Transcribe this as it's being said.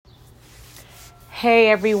Hey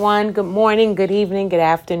everyone, good morning, good evening, good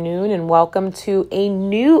afternoon, and welcome to a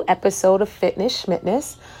new episode of Fitness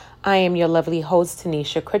Schmitness. I am your lovely host,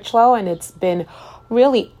 Tanisha Critchlow, and it's been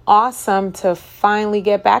really awesome to finally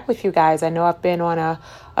get back with you guys. I know I've been on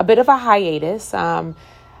a bit of a hiatus. I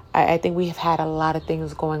think we have had a lot of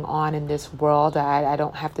things going on in this world. I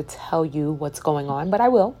don't have to tell you what's going on, but I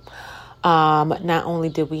will. Not only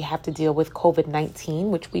did we have to deal with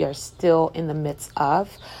COVID-19, which we are still in the midst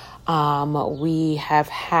of, we have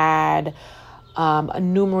had a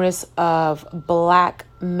numerous of Black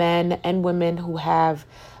men and women who have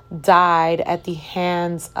died at the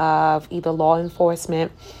hands of either law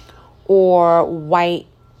enforcement or white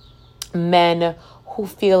men who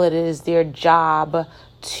feel it is their job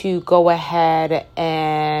to go ahead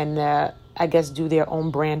and, do their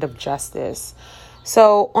own brand of justice.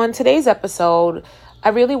 So on today's episode, I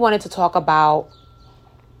really wanted to talk about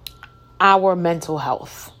our mental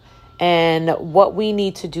health and what we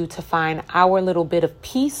need to do to find our little bit of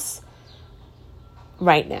peace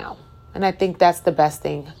right now. And I think that's the best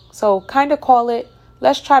thing. So kind of call it,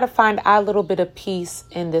 let's try to find our little bit of peace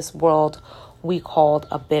in this world we called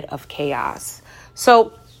a bit of chaos.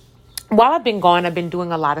 So while I've been gone, I've been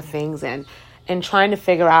doing a lot of things and trying to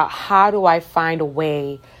figure out how do I find a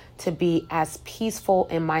way to be as peaceful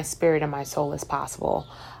in my spirit and my soul as possible.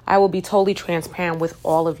 I will be totally transparent with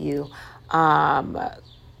all of you.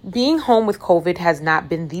 Being home with COVID has not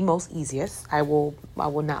been the most easiest. I will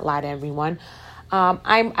not lie to everyone.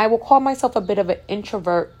 I will call myself a bit of an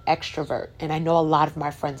introvert extrovert. And I know a lot of my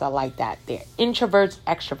friends are like that. They're introverts,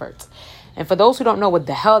 extroverts. And for those who don't know what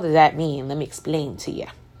the hell does that mean, let me explain to you.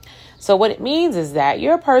 So what it means is that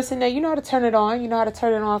you're a person that you know how to turn it on. You know how to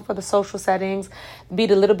turn it on for the social settings, be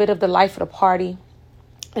the little bit of the life of the party.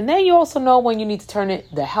 And then you also know when you need to turn it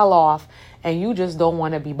the hell off and you just don't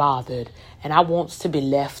want to be bothered. And I want to be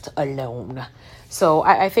left alone. So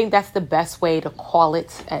I think that's the best way to call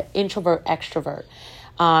it, introvert, extrovert.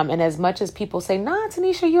 And as much as people say, nah,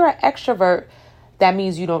 Tanisha, you're an extrovert, that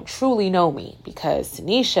means you don't truly know me, because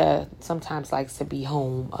Tanisha sometimes likes to be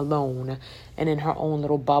home alone and in her own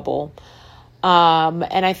little bubble.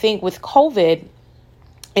 And I think with COVID,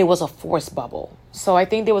 it was a forced bubble. So I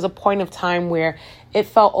think there was a point of time where it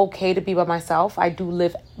felt okay to be by myself. I do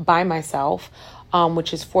live by myself,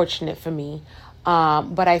 which is fortunate for me.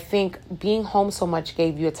 But I think being home so much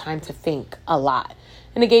gave you a time to think a lot.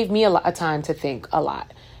 And it gave me a time to think a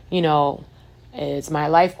lot. You know, is my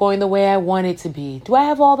life going the way I want it to be? Do I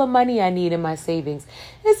have all the money I need in my savings?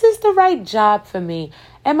 Is this the right job for me?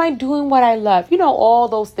 Am I doing what I love? You know, all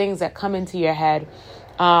those things that come into your head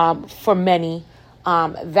for many.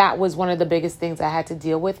 That was one of the biggest things I had to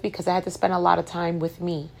deal with because I had to spend a lot of time with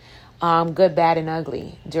me, good, bad, and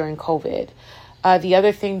ugly during COVID. The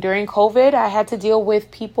other thing during COVID, I had to deal with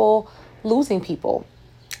people losing people.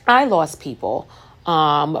 I lost people,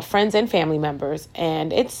 friends and family members,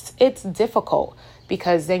 and it's difficult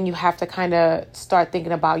because then you have to kind of start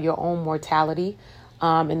thinking about your own mortality.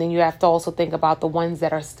 And then you have to also think about the ones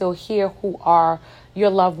that are still here who are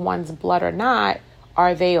your loved ones, blood or not.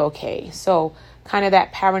 Are they okay? So kind of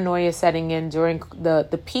that paranoia setting in during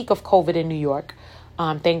the peak of COVID in New York.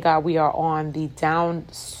 Thank God we are on the down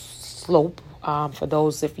slope. For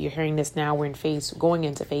those, if you're hearing this now, we're going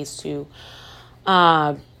into phase 2.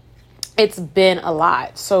 It's been a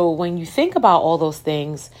lot. So when you think about all those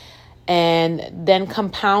things and then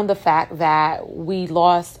compound the fact that we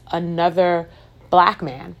lost another Black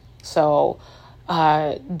man. So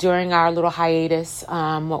during our little hiatus,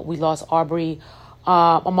 we lost Ahmaud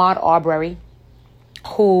Arbery,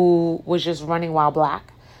 who was just running while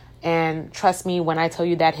Black. And trust me, when I tell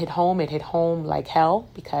you that it hit home like hell,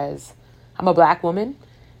 because I'm a Black woman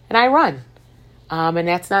and I run. And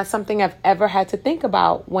that's not something I've ever had to think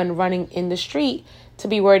about when running in the street, to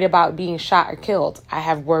be worried about being shot or killed. I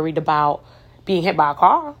have worried about being hit by a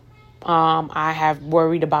car. I have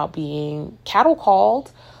worried about being cattle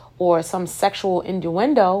called or some sexual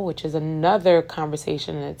innuendo, which is another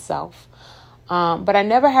conversation in itself. But I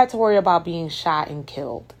never had to worry about being shot and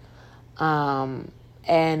killed.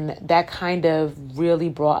 And that kind of really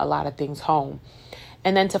brought a lot of things home.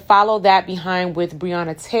 And then to follow that behind with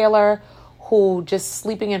Breonna Taylor, who just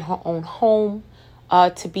sleeping in her own home,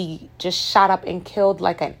 to be just shot up and killed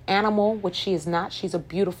like an animal, which she is not. She's a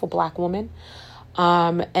beautiful Black woman.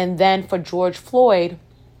 And then for George Floyd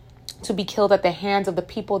to be killed at the hands of the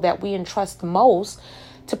people that we entrust most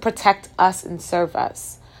to protect us and serve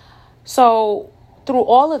us. So through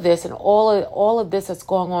all of this and all of this that's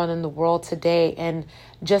going on in the world today, and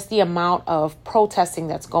just the amount of protesting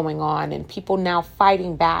that's going on and people now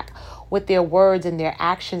fighting back with their words and their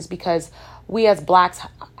actions, because we as Blacks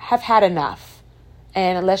have had enough.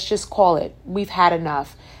 And let's just call it, we've had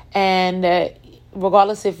enough. And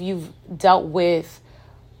regardless if you've dealt with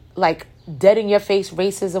like dead in your face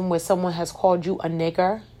racism where someone has called you a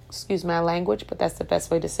nigger, excuse my language, but that's the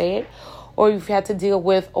best way to say it. Or you've had to deal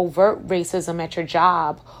with overt racism at your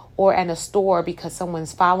job or in a store because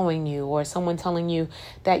someone's following you or someone telling you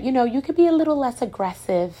that, you could be a little less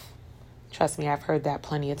aggressive. Trust me, I've heard that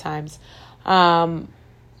plenty of times.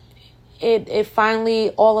 It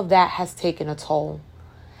finally, all of that has taken a toll.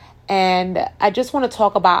 And I just want to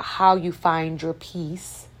talk about how you find your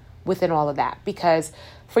peace within all of that. Because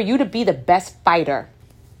for you to be the best fighter,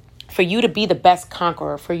 for you to be the best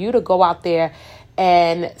conqueror, for you to go out there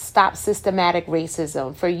and stop systematic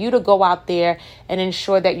racism, for you to go out there and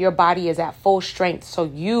ensure that your body is at full strength so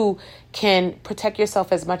you can protect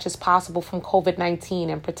yourself as much as possible from COVID-19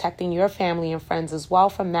 and protecting your family and friends as well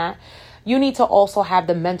from that, you need to also have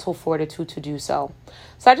the mental fortitude to do so.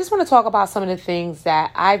 So I just want to talk about some of the things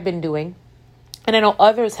that I've been doing and I know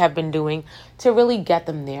others have been doing to really get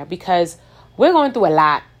them there, because we're going through a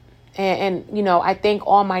lot. And I think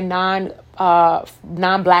all my non-Black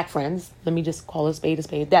friends, let me just call a spade,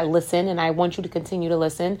 that listen, and I want you to continue to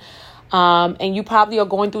listen. And you probably are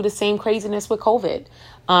going through the same craziness with COVID,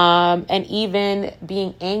 and even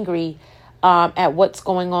being angry at what's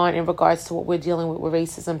going on in regards to what we're dealing with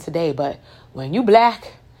racism today. But when you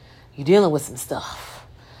Black, you're dealing with some stuff.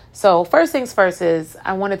 So first things first is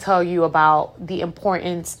I want to tell you about the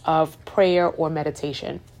importance of prayer or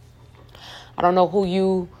meditation. I don't know who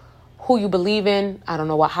you believe in. I don't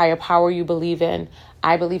know what higher power you believe in.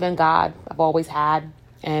 I believe in God. I've always had.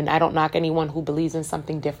 And I don't knock anyone who believes in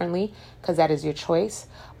something differently, because that is your choice.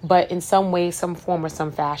 But in some way, some form, or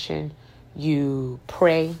some fashion, you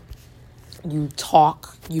pray, you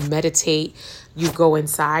talk, you meditate, you go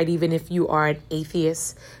inside. Even if you are an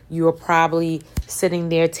atheist, you are probably sitting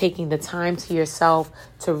there taking the time to yourself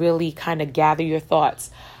to really kind of gather your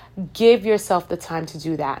thoughts. Give yourself the time to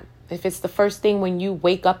do that. If it's the first thing when you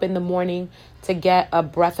wake up in the morning to get a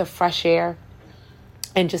breath of fresh air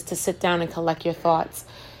and just to sit down and collect your thoughts,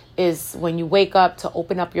 is when you wake up to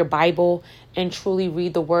open up your Bible and truly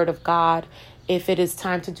read the Word of God. If it is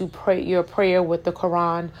time to do your prayer with the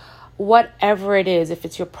Quran, whatever it is, if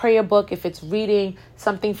it's your prayer book, if it's reading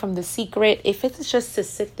something from The Secret, if it's just to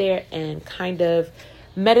sit there and kind of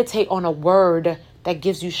meditate on a word that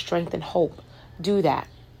gives you strength and hope, do that.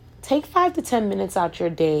 Take 5 to 10 minutes out your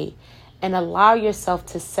day and allow yourself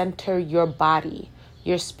to center your body,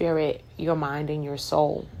 your spirit, your mind, and your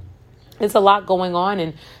soul. There's a lot going on,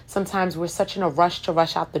 and sometimes we're such in a rush to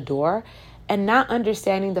rush out the door and not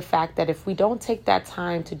understanding the fact that if we don't take that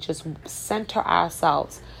time to just center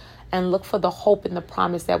ourselves and look for the hope and the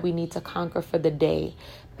promise that we need to conquer for the day,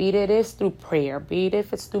 be it is through prayer, be it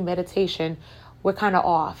if it's through meditation, we're kind of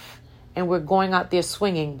off and we're going out there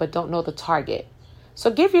swinging but don't know the target. So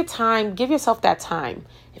give yourself that time.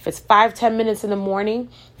 If it's 5-10 minutes in the morning,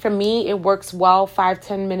 for me, it works well,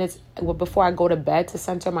 5-10 minutes before I go to bed to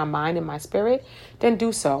center my mind and my spirit, then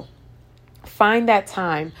do so. Find that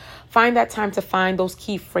time. Find that time to find those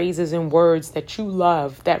key phrases and words that you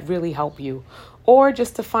love that really help you. Or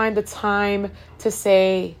just to find the time to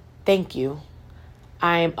say, thank you.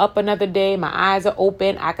 I am up another day. My eyes are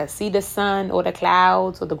open. I can see the sun or the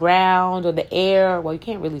clouds or the ground or the air. Well, you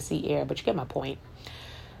can't really see air, but you get my point.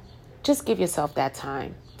 Just give yourself that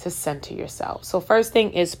time to center yourself. So first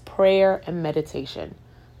thing is prayer and meditation.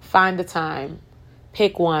 Find the time.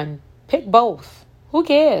 Pick one. Pick both. Who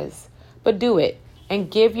cares? But do it. And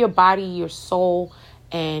give your body, your soul,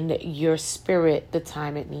 and your spirit the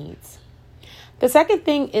time it needs. The second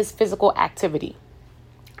thing is physical activity.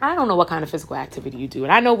 I don't know what kind of physical activity you do.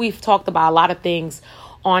 And I know we've talked about a lot of things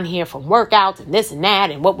on here, from workouts and this and that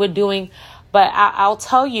and what we're doing. But I'll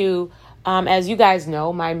tell you, as you guys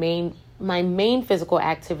know, my main physical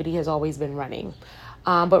activity has always been running.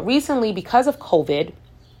 But recently, because of COVID,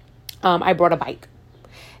 I bought a bike.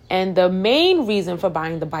 And the main reason for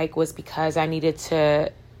buying the bike was because I needed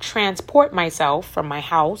to transport myself from my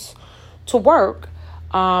house to work,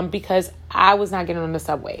 because I was not getting on the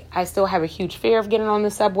subway. I still have a huge fear of getting on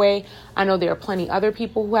the subway. I know there are plenty other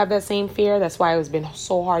people who have that same fear. That's why it's been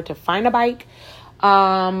so hard to find a bike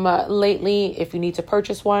lately. If you need to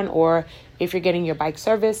purchase one or if you're getting your bike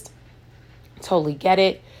serviced, totally get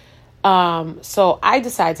it. So I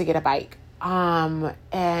decided to get a bike.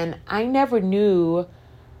 And I never knew.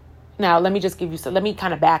 Now, let me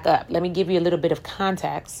kind of back up. Let me give you a little bit of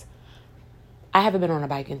context. I haven't been on a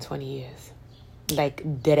bike in 20 years.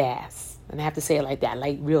 Like dead ass. And I have to say it like that,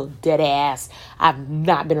 like real dead ass. I've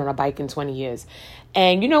not been on a bike in 20 years.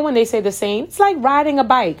 And you know when they say the same, it's like riding a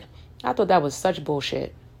bike. I thought that was such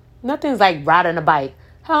bullshit. Nothing's like riding a bike.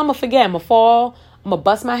 How I'm going to forget? I'm going to fall. I'm going to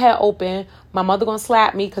bust my head open. My mother going to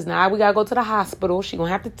slap me because now we got to go to the hospital.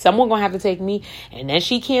 Someone going to have to take me. And then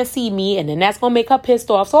she can't see me. And then that's going to make her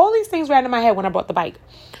pissed off. So all these things ran in my head when I bought the bike.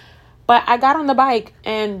 But I got on the bike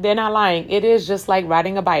and they're not lying. It is just like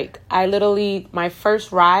riding a bike. My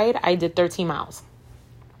first ride, I did 13 miles.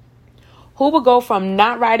 Who would go from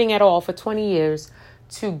not riding at all for 20 years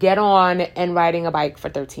to get on and riding a bike for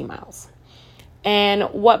 13 miles? And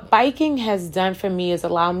what biking has done for me is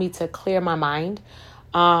allow me to clear my mind.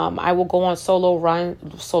 I will go on solo rides,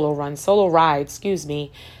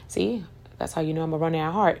 See, that's how you know I'm a runner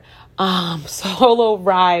at heart. Solo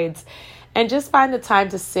rides and just find the time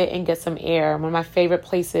to sit and get some air. One of my favorite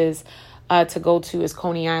places to go to is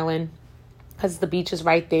Coney Island because the beach is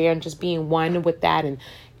right there, and just being one with that and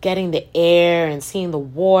getting the air and seeing the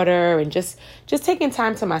water and just taking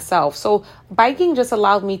time to myself. So biking just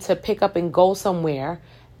allowed me to pick up and go somewhere,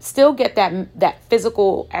 still get that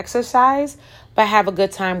physical exercise, but have a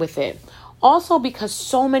good time with it. Also, because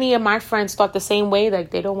so many of my friends thought the same way, like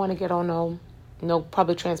they don't want to get on no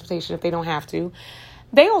public transportation if they don't have to.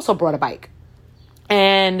 They also brought a bike.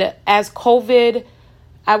 And as COVID,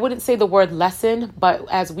 I wouldn't say the word lesson, but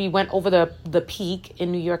as we went over the peak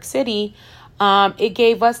in New York City, it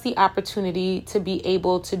gave us the opportunity to be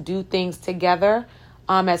able to do things together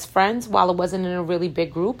as friends while it wasn't in a really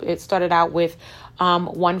big group. It started out with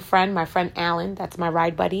one friend, my friend Alan, that's my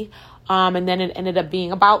ride buddy. And then it ended up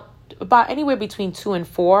being about anywhere between 2 and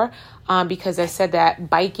 4 because I said that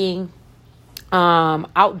biking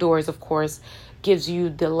outdoors, of course, gives you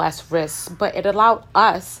the less risks. But it allowed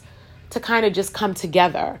us to kind of just come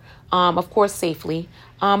together, of course, safely.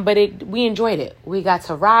 But we enjoyed it. We got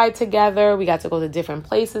to ride together. We got to go to different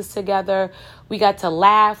places together. We got to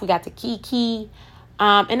laugh. We got to kiki.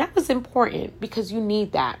 And that was important because you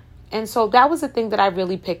need that. And so that was the thing that I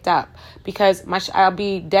really picked up because I'll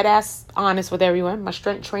be dead ass honest with everyone. My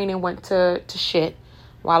strength training went to shit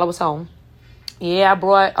while I was home. Yeah, I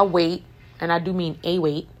brought a weight, and I do mean a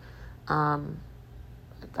weight.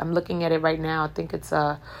 I'm looking at it right now. I think it's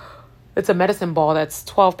a medicine ball that's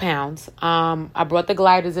 12 pounds. I brought the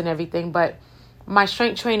gliders and everything, but my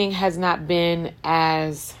strength training has not been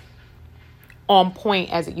as on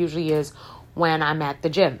point as it usually is when I'm at the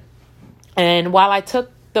gym. And while I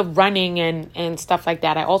took the running and stuff like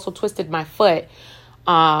that, I also twisted my foot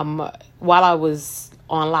while I was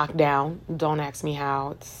on lockdown. Don't ask me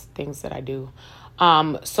how. It's things that I do.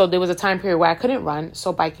 So there was a time period where I couldn't run,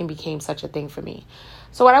 so biking became such a thing for me.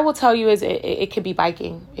 So what I will tell you is it could be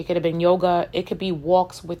biking. It could have been yoga. It could be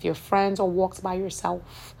walks with your friends or walks by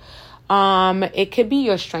yourself. It could be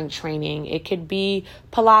your strength training. It could be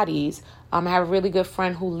Pilates. I have a really good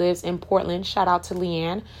friend who lives in Portland. Shout out to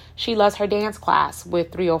Leanne. She loves her dance class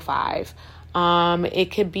with 305.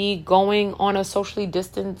 It could be going on a socially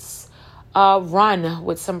distanced run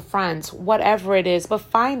with some friends, whatever it is. But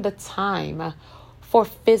find the time for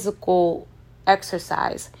physical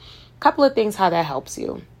exercise. Couple of things how that helps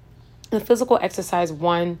you. The physical exercise,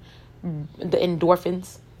 one, the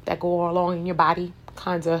endorphins that go along in your body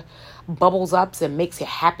kind of bubbles up and makes you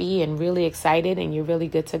happy and really excited and you're really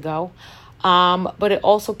good to go. But it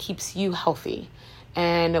also keeps you healthy.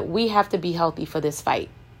 And we have to be healthy for this fight.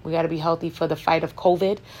 We got to be healthy for the fight of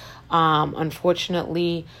COVID.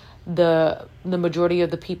 Unfortunately, the majority of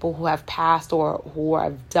the people who have passed or who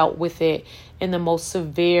have dealt with it in the most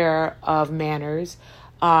severe of manners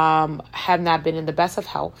have not been in the best of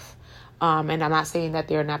health. And I'm not saying that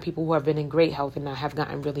there are not people who have been in great health and not have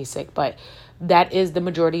gotten really sick, but that is the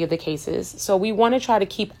majority of the cases. So we want to try to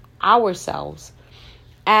keep ourselves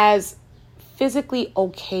as physically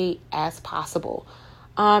okay as possible.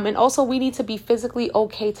 And also we need to be physically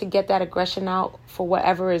okay to get that aggression out for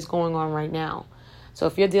whatever is going on right now. So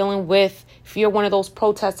if you're one of those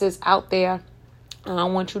protesters out there, I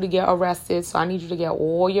don't want you to get arrested. So I need you to get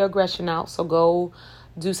all your aggression out. So go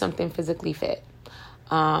do something physically fit.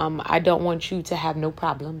 I don't want you to have no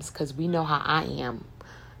problems because we know how I am.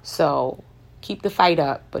 So keep the fight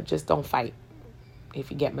up, but just don't fight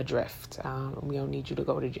if you get my drift. We don't need you to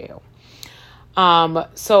go to jail.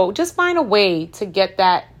 So just find a way to get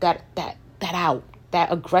that out,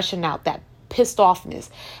 that aggression out, that pissed offness.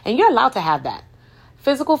 And you're allowed to have that.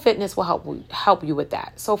 Physical fitness will help you with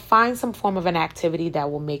that. So find some form of an activity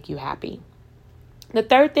that will make you happy. The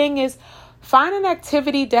third thing is find an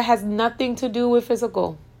activity that has nothing to do with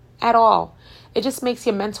physical at all. It just makes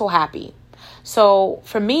your mental happy. So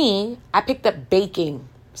for me, I picked up baking.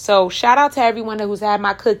 So shout out to everyone who's had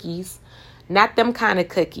my cookies. Not them kind of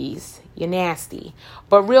cookies. You're nasty.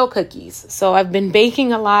 But real cookies. So I've been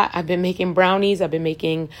baking a lot. I've been making brownies. I've been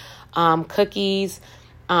making cookies.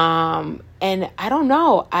 And I don't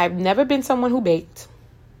know. I've never been someone who baked.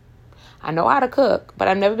 I know how to cook, but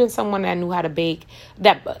I've never been someone that knew how to bake.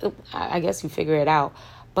 That, I guess you figure it out.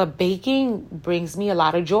 But baking brings me a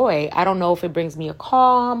lot of joy. I don't know if it brings me a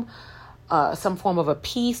calm, some form of a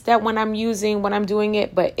peace that when I'm doing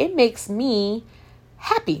it, but it makes me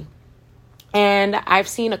happy. And I've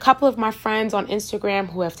seen a couple of my friends on Instagram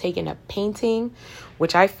who have taken up painting,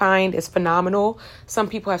 which I find is phenomenal. Some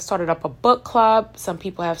people have started up a book club. Some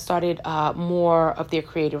people have started more of their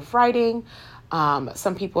creative writing.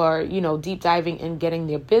 Some people are, deep diving and getting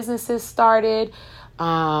their businesses started.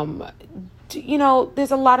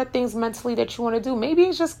 There's a lot of things mentally that you want to do. Maybe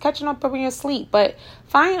it's just catching up on your sleep, but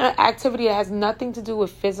find an activity that has nothing to do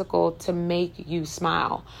with physical to make you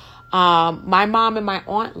smile. My mom and my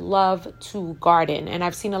aunt love to garden, and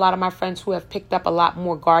I've seen a lot of my friends who have picked up a lot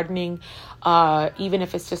more gardening, even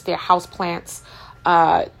if it's just their house plants,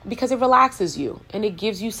 because it relaxes you and it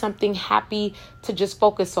gives you something happy to just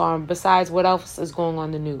focus on besides what else is going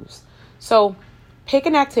on in the news. So pick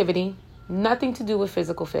an activity, nothing to do with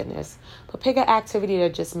physical fitness, but pick an activity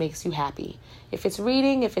that just makes you happy. If it's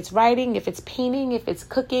reading, if it's writing, if it's painting, if it's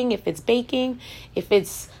cooking, if it's baking, if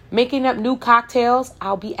it's making up new cocktails,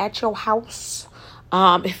 I'll be at your house.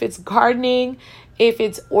 If it's gardening, if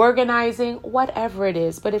it's organizing, whatever it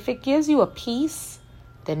is. But if it gives you a peace,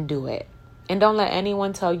 then do it. And don't let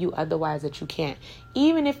anyone tell you otherwise that you can't.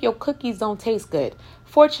 Even if your cookies don't taste good.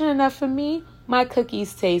 Fortunate enough for me, my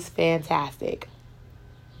cookies taste fantastic.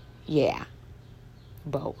 Yeah,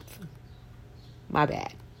 both. My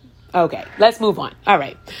bad. Okay, let's move on. All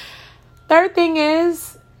right. Third thing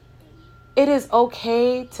is, it is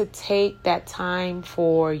okay to take that time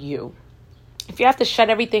for you. If you have to shut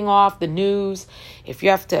everything off, the news, if you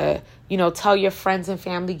have to, tell your friends and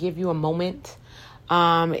family, give you a moment.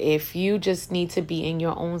 If you just need to be in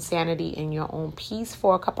your own sanity, in your own peace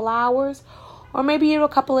for a couple of hours, or maybe a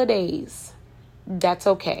couple of days, that's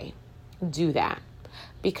okay. Do that.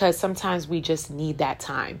 Because sometimes we just need that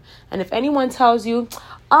time. And if anyone tells you,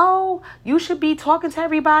 oh, you should be talking to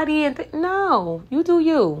everybody, no, you do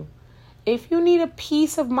you. If you need a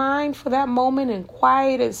peace of mind for that moment and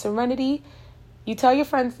quiet and serenity, you tell your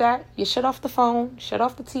friends that. You shut off the phone, shut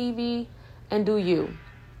off the TV, and do you.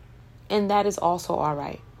 And that is also all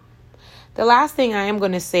right. The last thing I am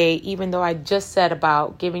going to say, even though I just said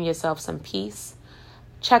about giving yourself some peace,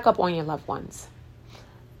 check up on your loved ones.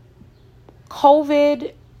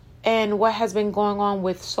 COVID and what has been going on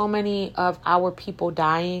with so many of our people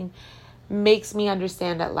dying makes me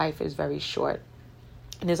understand that life is very short.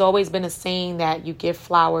 And there's always been a saying that you give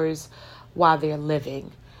flowers while they're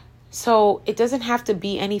living. So it doesn't have to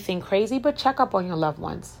be anything crazy, but check up on your loved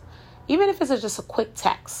ones. Even if it's just a quick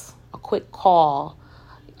text, a quick call,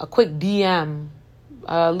 a quick DM,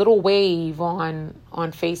 a little wave on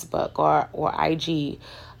Facebook or IG,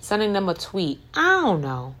 sending them a tweet. I don't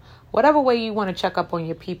know. Whatever way you want to check up on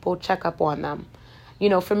your people, check up on them.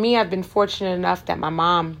 For me, I've been fortunate enough that my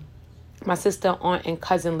mom, my sister, aunt, and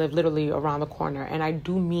cousin live literally around the corner. And I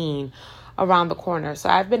do mean around the corner. So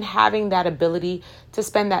I've been having that ability to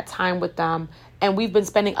spend that time with them. And we've been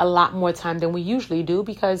spending a lot more time than we usually do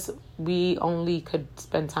because we only could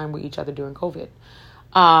spend time with each other during COVID.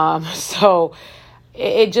 So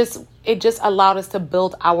it just allowed us to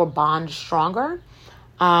build our bond stronger.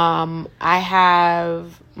 I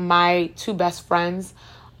have my two best friends,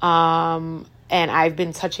 and I've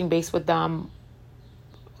been touching base with them,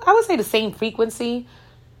 I would say the same frequency,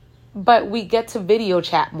 but we get to video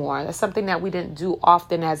chat more. That's something that we didn't do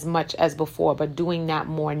often as much as before, but doing that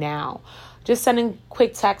more now. Just sending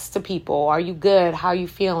quick texts to people. Are you good? How are you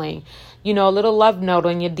feeling? A little love note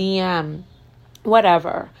on your DM,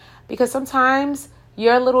 whatever. Because sometimes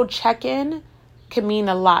your little check-in can mean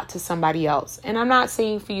a lot to somebody else. And I'm not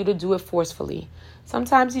saying for you to do it forcefully.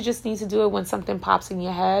 Sometimes you just need to do it when something pops in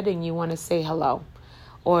your head and you want to say hello,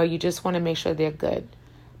 or you just want to make sure they're good.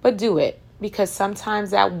 But do it, because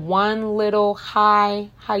sometimes that one little hi,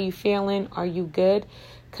 how you feeling, are you good,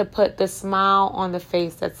 could put the smile on the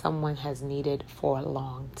face that someone has needed for a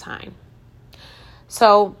long time.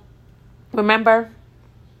 So remember,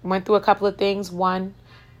 went through a couple of things. One,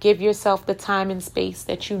 give yourself the time and space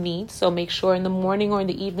that you need. So make sure in the morning or in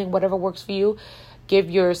the evening, whatever works for you, give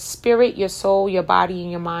your spirit, your soul, your body, and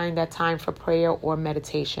your mind that time for prayer or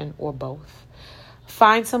meditation or both.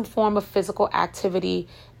 Find some form of physical activity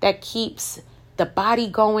that keeps the body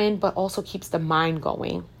going, but also keeps the mind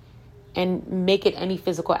going. And make it any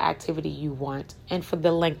physical activity you want and for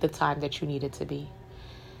the length of time that you need it to be.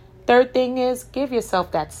 Third thing is, give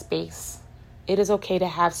yourself that space. It is okay to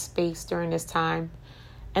have space during this time.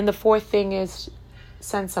 And the fourth thing is,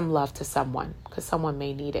 send some love to someone because someone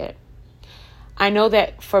may need it. I know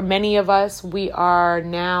that for many of us, we are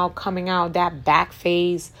now coming out that back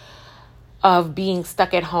phase of being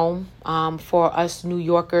stuck at home. For us New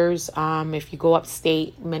Yorkers, if you go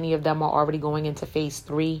upstate, many of them are already going into phase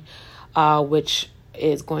 3, which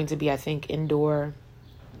is going to be, I think, indoor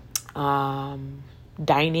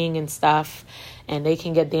dining and stuff, and they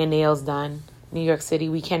can get their nails done. New York City,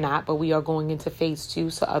 we cannot, but we are going into phase 2,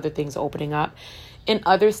 so other things are opening up. In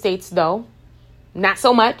other states, though, not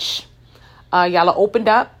so much. Y'all are opened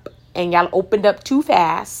up, and y'all opened up too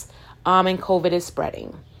fast, and COVID is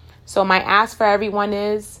spreading. So my ask for everyone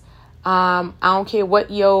is, I don't care what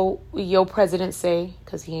your president say,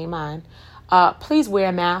 because he ain't mine. Please wear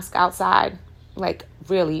a mask outside. Like,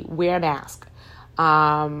 really, wear a mask.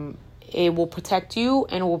 It will protect you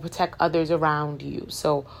and it will protect others around you.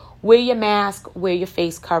 So wear your mask, wear your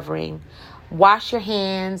face covering, wash your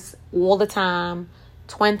hands all the time.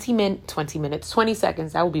 20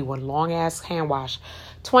 seconds. That would be one long ass hand wash.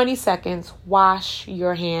 20 seconds, wash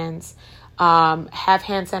your hands. Have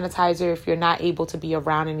hand sanitizer if you're not able to be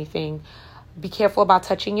around anything. Be careful about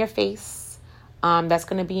touching your face. That's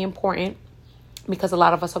going to be important because a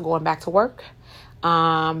lot of us are going back to work,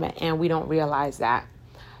 and we don't realize that.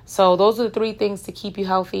 So those are the 3 things to keep you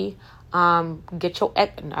healthy. Get your,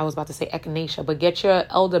 I was about to say echinacea, but get your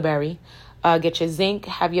elderberry, get your zinc,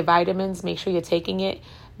 have your vitamins, make sure you're taking it,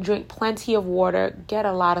 drink plenty of water, get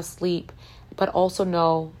a lot of sleep, but also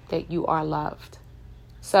know that you are loved.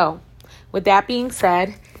 So with that being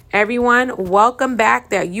said, everyone, welcome back,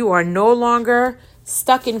 that you are no longer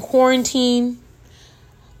stuck in quarantine.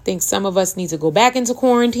 I think some of us need to go back into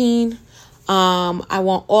quarantine. I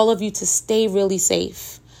want all of you to stay really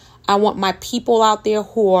safe. I want my people out there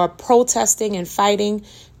who are protesting and fighting,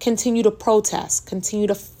 continue to protest, continue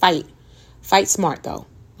to fight. Fight smart, though.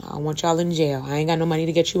 I don't want y'all in jail. I ain't got no money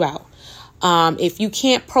to get you out. If you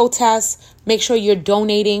can't protest, make sure you're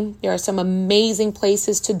donating. There are some amazing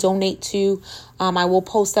places to donate to. I will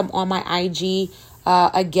post them on my IG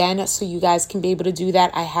again, so you guys can be able to do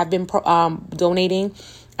that. I have been donating.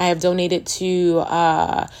 I have donated to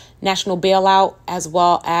National Bailout as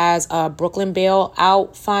well as Brooklyn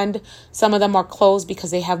Bailout Fund. Some of them are closed because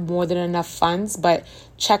they have more than enough funds, but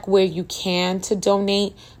check where you can to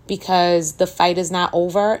donate because the fight is not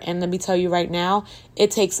over. And let me tell you right now,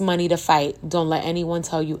 it takes money to fight. Don't let anyone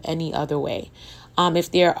tell you any other way.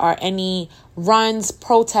 If there are any runs,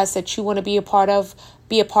 protests that you want to be a part of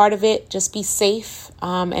it. Just be safe.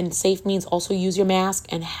 And safe means also use your mask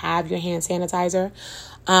and have your hand sanitizer.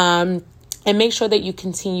 And make sure that you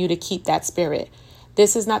continue to keep that spirit.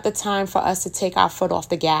 This is not the time for us to take our foot off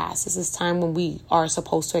the gas. This is time when we are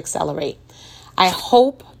supposed to accelerate. I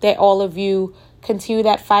hope that all of you continue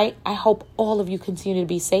that fight. I hope all of you continue to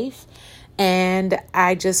be safe. And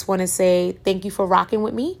I just want to say thank you for rocking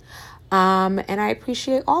with me. And I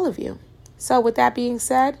appreciate all of you. So with that being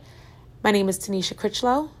said, my name is Tanisha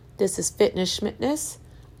Critchlow. This is Fitness Schmitness.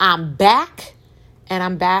 I'm back, and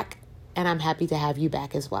I'm happy to have you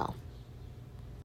back as well.